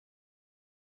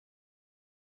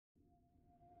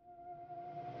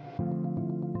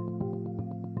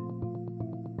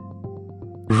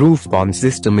Roof pond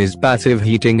system is passive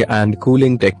heating and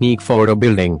cooling technique for a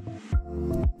building.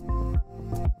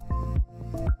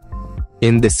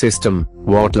 In this system,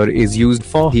 water is used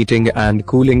for heating and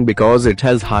cooling because it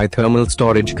has high thermal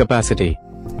storage capacity.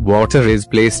 Water is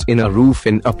placed in a roof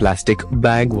in a plastic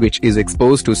bag which is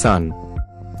exposed to sun.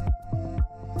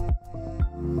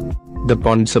 The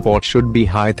pond support should be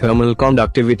high thermal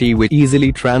conductivity which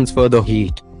easily transfer the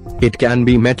heat. It can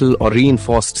be metal or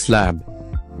reinforced slab.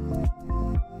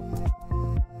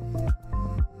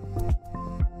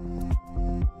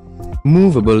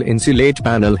 Movable insulate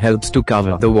panel helps to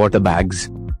cover the water bags.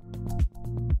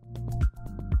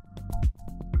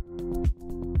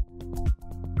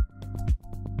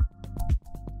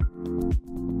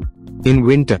 In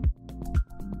winter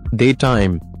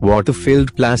daytime,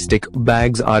 water-filled plastic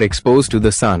bags are exposed to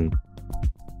the sun.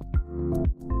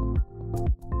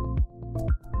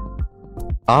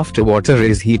 After water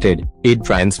is heated, it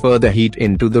transfers the heat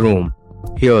into the room.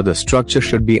 Here the structure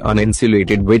should be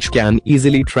uninsulated which can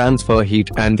easily transfer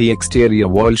heat, and the exterior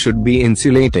wall should be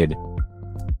insulated.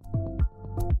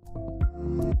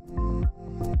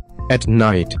 At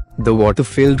night, the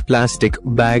water-filled plastic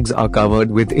bags are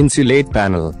covered with insulate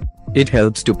panel. It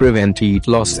helps to prevent heat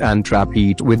loss and trap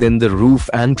heat within the roof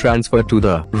and transfer to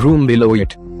the room below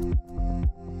it.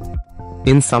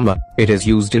 In summer, it is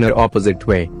used in an opposite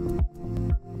way.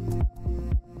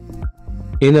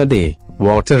 In a day,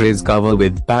 water is covered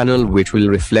with panel which will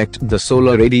reflect the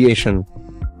solar radiation.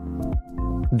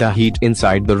 The heat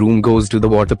inside the room goes to the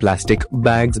water plastic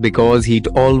bags because heat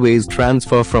always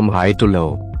transfer from high to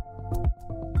low.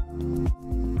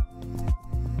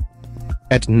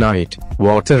 At night,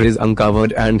 water is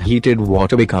uncovered and heated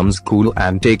water becomes cool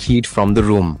and take heat from the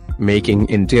room, making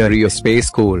interior space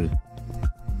cool.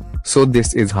 So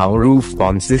this is how roof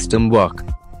pond system work.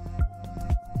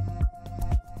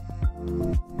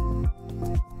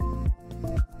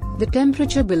 The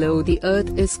temperature below the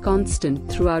earth is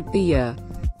constant throughout the year.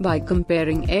 By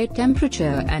comparing air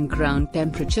temperature and ground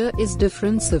temperature is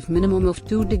difference of minimum of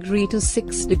 2 degrees to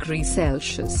 6 degrees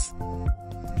Celsius.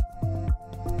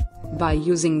 By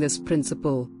using this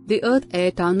principle, the earth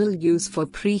air tunnel used for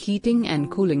preheating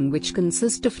and cooling which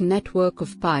consist of network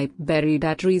of pipe buried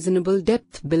at reasonable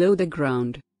depth below the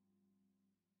ground.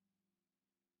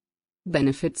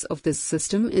 Benefits of this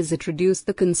system is it reduce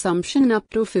the consumption up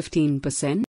to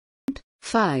 15%,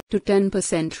 5 to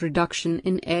 10% reduction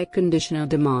in air conditioner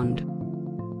demand,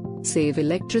 save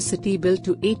electricity bill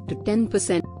to 8 to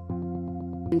 10%,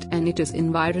 and it is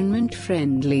environment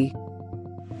friendly.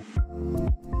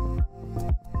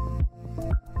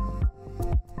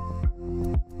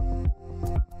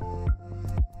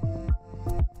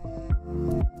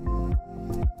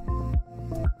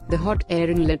 The hot air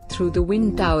inlet through the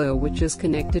wind tower which is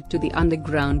connected to the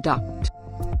underground duct.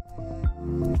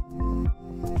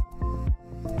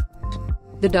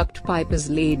 The duct pipe is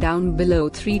laid down below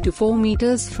 3 to 4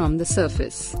 meters from the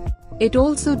surface. It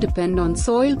also depends on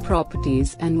soil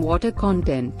properties and water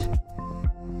content.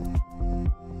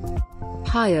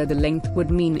 Higher the length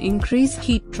would mean increased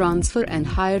heat transfer and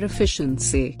higher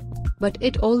efficiency. But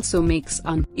it also makes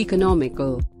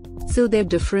uneconomical. So there are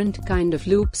different kind of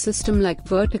loop system like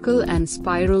vertical and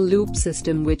spiral loop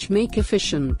system which make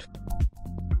efficient.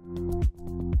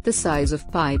 The size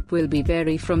of pipe will be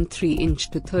vary from 3 inch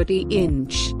to 30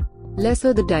 inch.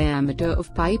 Lesser the diameter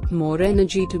of pipe, more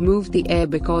energy to move the air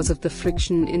because of the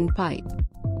friction in pipe.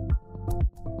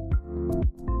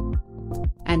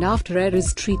 And after air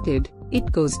is treated,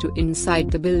 it goes to inside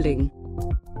the building.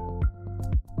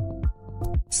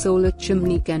 Solar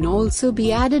chimney can also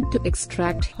be added to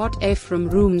extract hot air from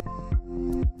room.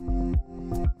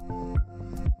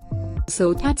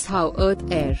 So that's how earth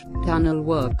air tunnel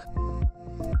work.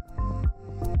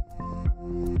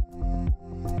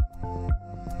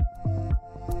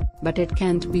 But it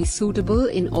can't be suitable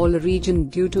in all region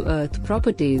due to earth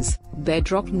properties,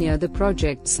 bedrock near the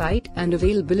project site and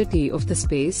availability of the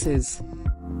spaces.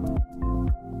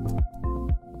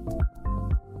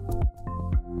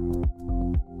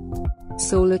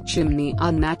 Solar chimney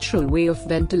are natural way of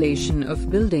ventilation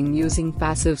of building using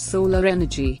passive solar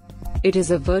energy. It is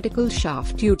a vertical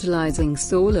shaft utilizing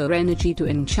solar energy to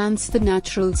enhance the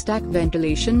natural stack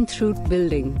ventilation through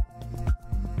building.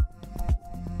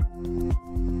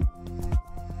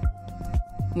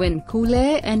 When cool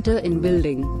air enter in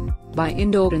building, by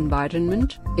indoor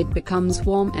environment, it becomes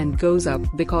warm and goes up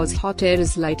because hot air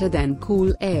is lighter than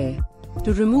cool air.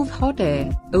 To remove hot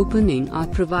air, opening are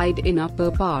provided in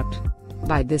upper part.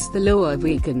 By this the lower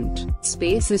vacant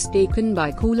space is taken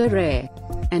by cooler air,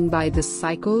 and by this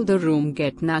cycle the room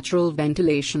get natural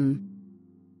ventilation.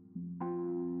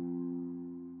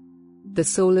 The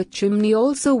solar chimney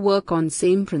also work on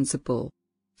same principle.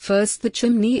 First, the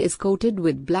chimney is coated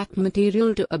with black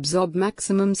material to absorb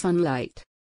maximum sunlight.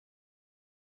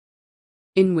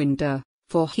 In winter,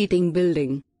 for heating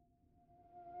building.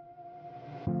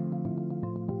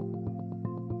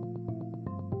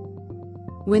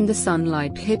 When the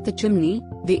sunlight hit the chimney,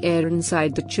 the air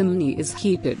inside the chimney is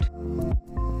heated.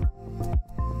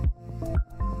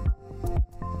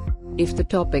 If the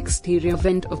top exterior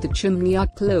vent of the chimney are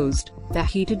closed, the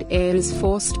heated air is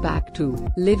forced back to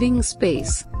living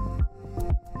space.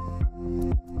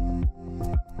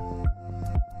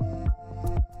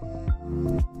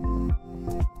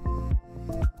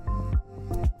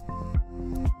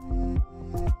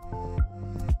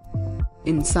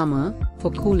 In summer,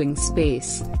 for cooling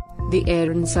space, the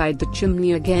air inside the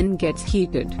chimney again gets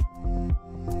heated.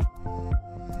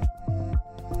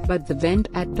 But the vent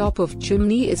at top of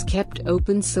chimney is kept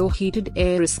open so heated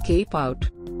air escape out.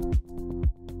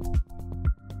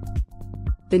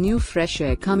 The new fresh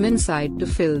air come inside to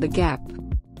fill the gap.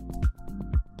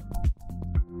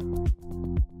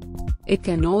 It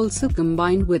can also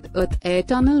combine with earth air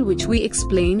tunnel, which we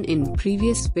explained in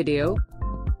previous video.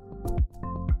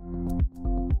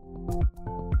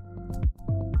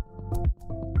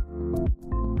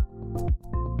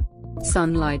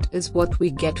 Sunlight is what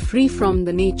we get free from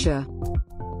the nature.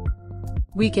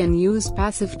 We can use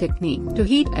passive technique to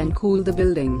heat and cool the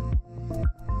building.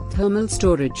 Thermal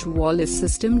storage wall is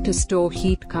system to store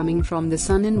heat coming from the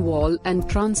sun in wall and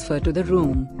transfer to the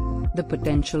room. The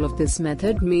potential of this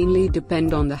method mainly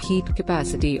depend on the heat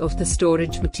capacity of the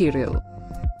storage material.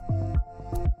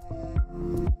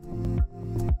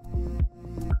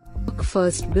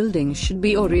 First, building should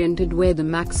be oriented where the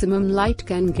maximum light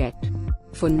can get.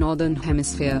 For northern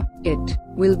hemisphere, it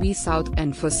will be south,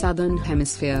 and for southern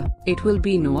hemisphere, it will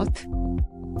be north.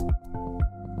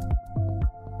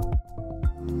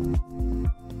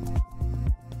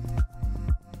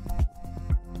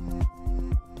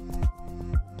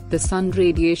 The sun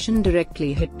radiation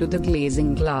directly hit to the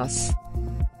glazing glass.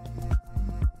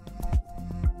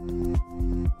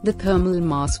 The thermal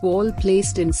mass wall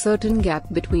placed in certain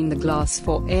gap between the glass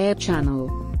for air channel.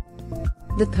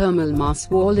 The thermal mass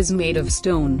wall is made of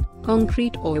stone,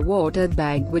 concrete or water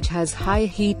bag which has high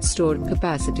heat store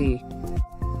capacity.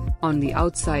 On the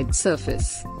outside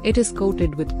surface, it is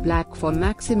coated with black for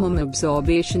maximum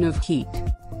absorption of heat.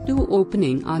 Two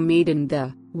openings are made in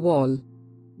the wall.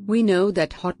 We know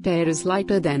that hot air is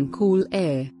lighter than cool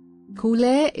air. Cool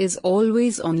air is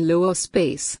always on lower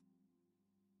space.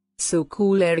 So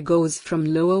cool air goes from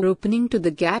lower opening to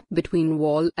the gap between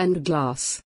wall and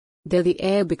glass. There the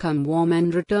air become warm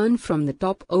and return from the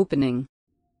top opening.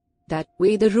 That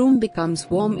way the room becomes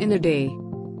warm in a day.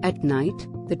 At night,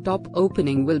 the top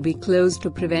opening will be closed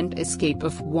to prevent escape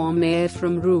of warm air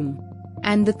from room.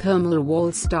 And the thermal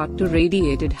walls start to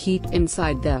radiate heat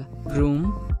inside the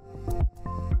room.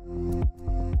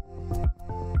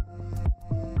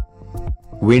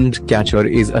 Wind catcher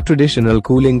is a traditional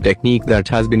cooling technique that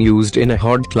has been used in a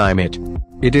hot climate.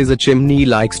 It is a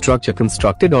chimney-like structure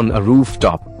constructed on a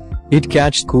rooftop. It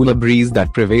catches cooler breeze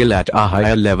that prevail at a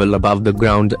higher level above the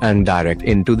ground and direct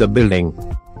into the building.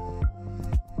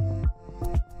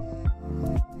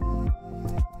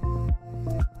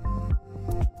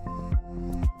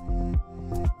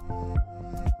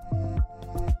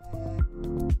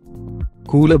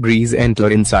 Cooler breeze enter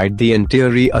inside the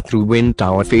interior through wind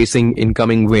tower facing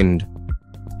incoming wind.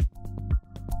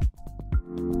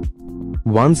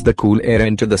 Once the cool air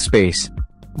enter the space,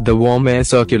 the warm air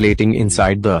circulating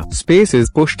inside the space is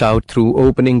pushed out through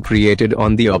opening created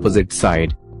on the opposite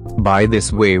side. By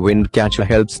this way, wind catcher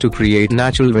helps to create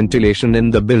natural ventilation in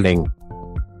the building.